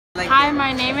Hi,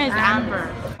 my name is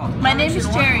Amber. My name is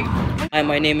Cherry. Hi,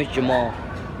 my name is Jamal.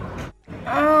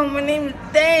 My name is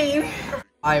Dayne.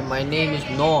 Hi, my name is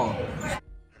Noah.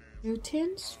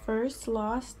 Newton's first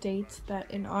law states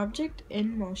that an object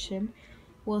in motion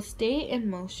will stay in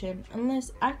motion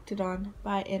unless acted on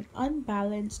by an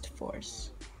unbalanced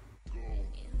force.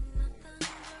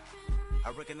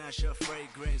 As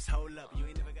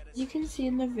you can see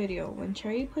in the video, when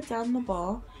Cherry put down the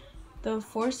ball, the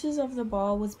forces of the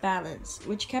ball was balanced,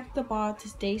 which kept the ball to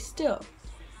stay still.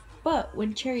 But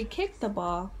when Cherry kicked the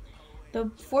ball, the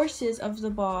forces of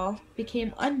the ball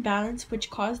became unbalanced,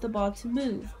 which caused the ball to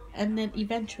move and then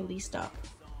eventually stop.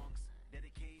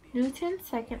 Newton's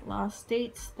second law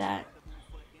states that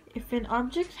if an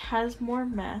object has more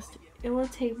mass, it will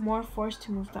take more force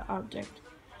to move the object,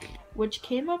 which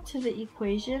came up to the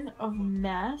equation of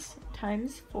mass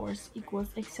times force equals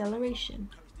acceleration.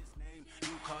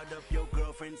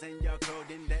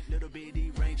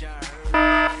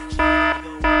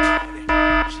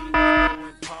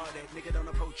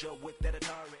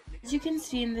 As you can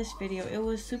see in this video, it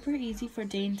was super easy for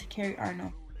Dayne to carry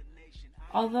Arno.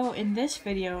 Although in this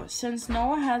video, since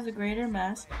Noah has a greater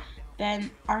mass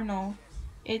than Arno,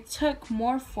 it took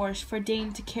more force for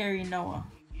Dayne to carry Noah.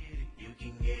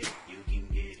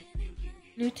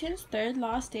 Newton's third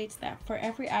law states that for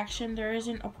every action there is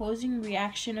an opposing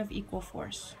reaction of equal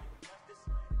force.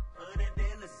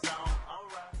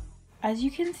 As you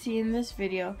can see in this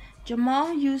video,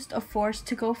 Jamal used a force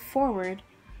to go forward,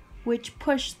 which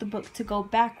pushed the book to go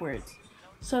backwards.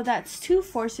 So that's two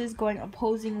forces going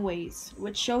opposing ways,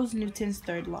 which shows Newton's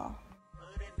third law.